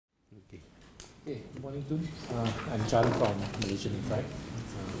Okay, good morning Tun. I'm Chan from Malaysian Insight.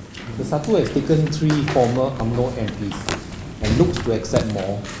 Bersatu has taken 3 former UMNO MPs and looks to accept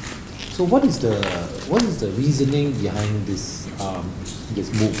more. So what is the reasoning behind this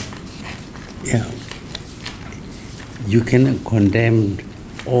move? Yeah, you cannot condemn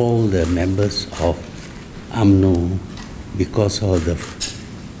all the members of UMNO because of the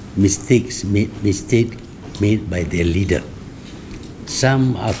mistake made by their leader.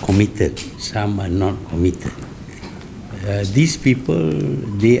 Some are committed, some are not committed. These people,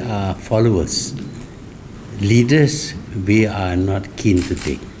 they are followers. Leaders, we are not keen to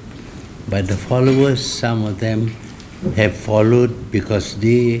take. But the followers, some of them have followed because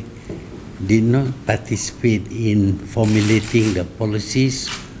they did not participate in formulating the policies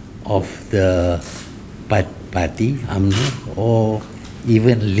of the party, UMNO, or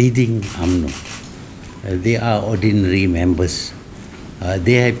even leading UMNO. They are ordinary members.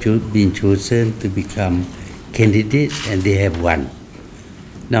 They have been chosen to become candidates and they have won.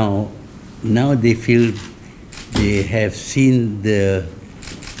 Now they feel they have seen the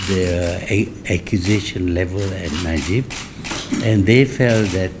accusation level at Najib, and they felt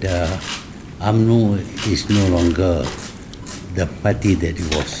that UMNO is no longer the party that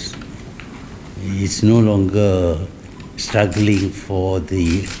it was. It's no longer struggling for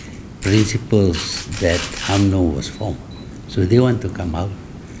the principles that UMNO was formed. So they want to come out.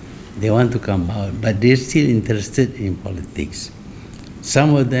 But they're still interested in politics.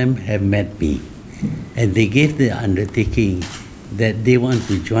 Some of them have met me, and they gave the undertaking that they want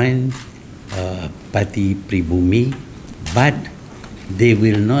to join Parti Pribumi, but they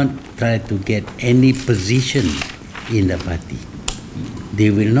will not try to get any position in the party.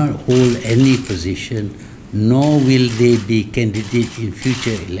 They will not hold any position, nor will they be candidate in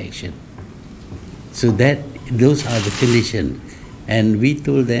future election. So those are the conditions. And we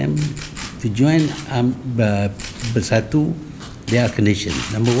told them to join Bersatu. There are conditions.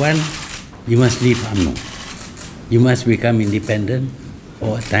 Number 1, you must leave UMNO. You must become independent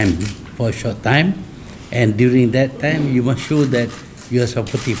for a short time, and during that time you must show that you are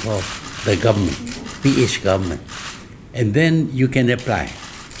supportive of the government, PH government, and then you can apply,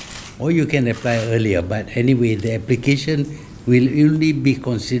 or you can apply earlier. But anyway, the application will only be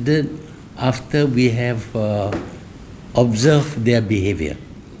considered after we have observed their behavior.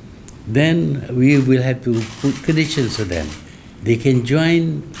 Then we will have to put conditions to them. They can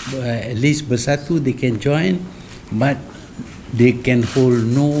join, at least Bersatu, they can join, but they can hold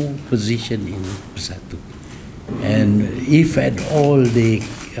no position in Bersatu. And if at all they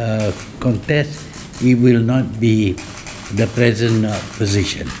contest, it will not be the present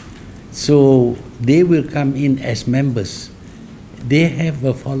position. So they will come in as members. They have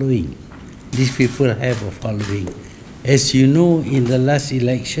a following. These people have a following. As you know, in the last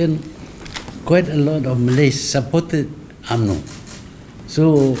election, quite a lot of Malays supported UMNO.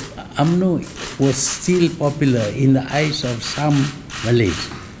 So UMNO was still popular in the eyes of some Malays.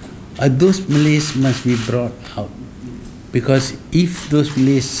 Those Malays must be brought out, because if those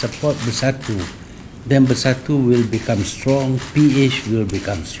Malays support Bersatu, then Bersatu will become strong, PH will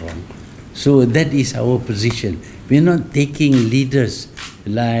become strong. So that is our position. We're not taking leaders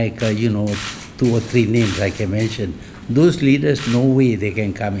like, 2 or 3 names like I mentioned. Those leaders, no way they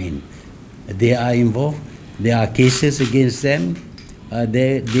can come in. They are involved. There are cases against them.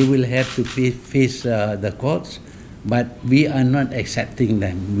 They will have to face the courts, but we are not accepting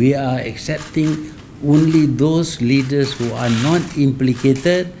them. We are accepting only those leaders who are not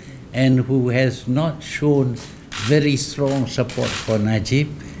implicated and who has not shown very strong support for Najib.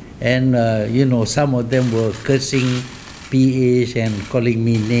 And, some of them were cursing PH and calling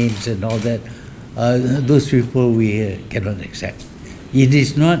me names and all that. Those people we cannot accept. It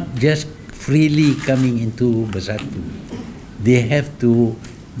is not just freely coming into Bersatu. They have to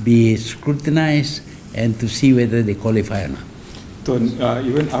be scrutinized and to see whether they qualify or not. So,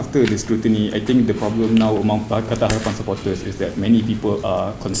 even after the scrutiny, I think the problem now among Pakatan Harapan supporters is that many people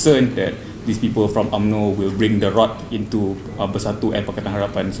are concerned that these people from UMNO will bring the rot into Bersatu and Pakatan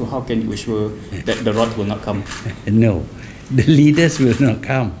Harapan. So how can you assure that the rot will not come? No, the leaders will not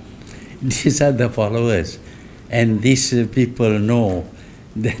come. These are the followers. And these people know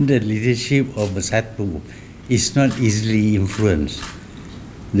that the leadership of Bersatu is not easily influenced.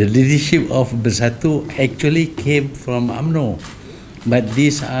 The leadership of Bersatu actually came from UMNO. But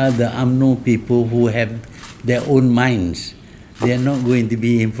these are the UMNO people who have their own minds. They are not going to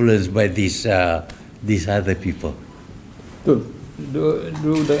be influenced by these other people. Do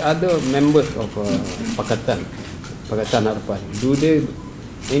the other members of Pakatan Harapan, do they,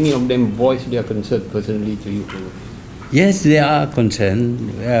 any of them voice their concern personally to you? Yes, they are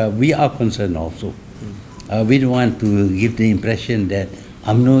concerned. We are concerned also. We don't want to give the impression that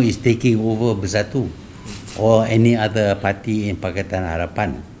UMNO is taking over Bersatu or any other party in Pakatan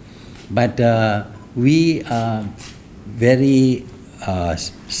Harapan. But we are very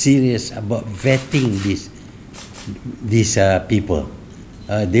serious about vetting these people.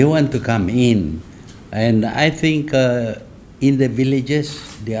 They want to come in, and I think in the villages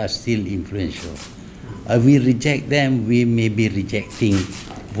they are still influential. We reject them, we may be rejecting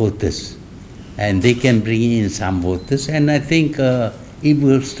voters, and they can bring in some voters, and I think it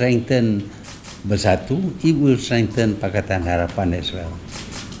will strengthen Bersatu, it will strengthen Pakatan Harapan as well.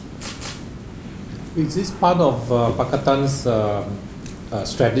 Is this part of Pakatan's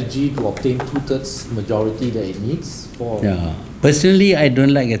strategy to obtain 2/3 majority that it needs for? Yeah. Personally, I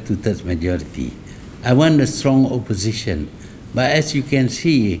don't like a 2/3 majority. I want a strong opposition. But as you can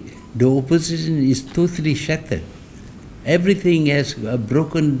see, the opposition is totally shattered. Everything has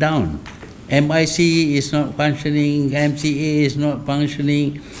broken down. MIC is not functioning, MCA is not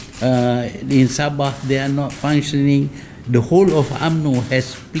functioning, in Sabah they are not functioning. The whole of UMNO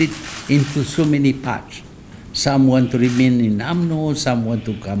has split into so many parts. Some want to remain in UMNO, some want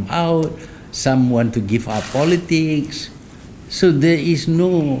to come out, some want to give up politics. So there is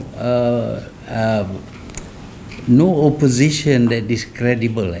no opposition that is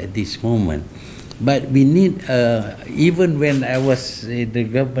credible at this moment. But we need, even when I was in the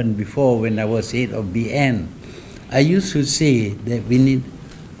government before, when I was head of BN, I used to say that we need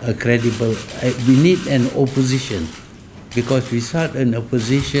a credible, we need an opposition. Because without an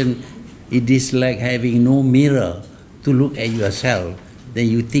opposition, it is like having no mirror to look at yourself.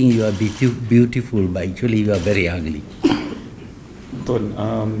 Then you think you are beautiful, but actually you are very ugly. Tun,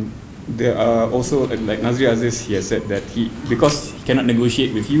 there are also, like Nazri Aziz, he has said that because he cannot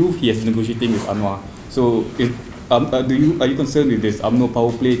negotiate with you, he is negotiating with Anwar. So, are you concerned with this UMNO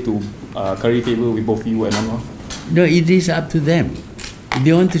power play to curry favor with both you and Anwar? No, it is up to them. If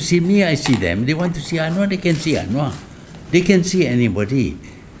they want to see me, I see them. They want to see Anwar, they can see Anwar. They can see anybody.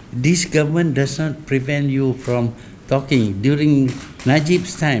 This government does not prevent you from talking. During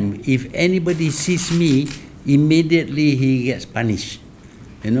Najib's time, if anybody sees me, immediately he gets punished.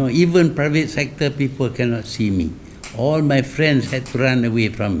 You know, even private sector people cannot see me. All my friends had to run away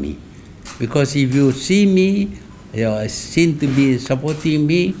from me. Because if you see me, you are seen to be supporting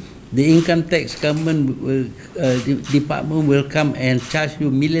me, the income tax government department will come and charge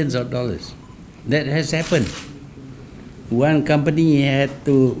you millions of dollars. That has happened. One company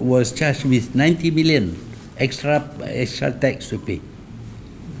was charged with 90 million extra tax to pay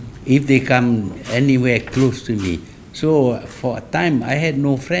if they come anywhere close to me. So for a time I had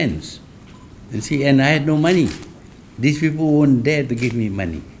no friends, you see, and I had no money. These people won't dare to give me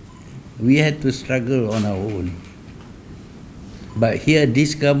money. We had to struggle on our own. But here,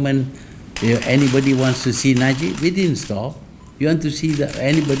 this government, if anybody wants to see Najib, we didn't stop. You want to see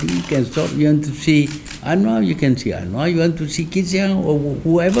anybody, you can stop. You want to see Anwar, you can see Anwar. You want to see Kiziang or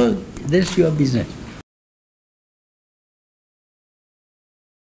whoever, that's your business.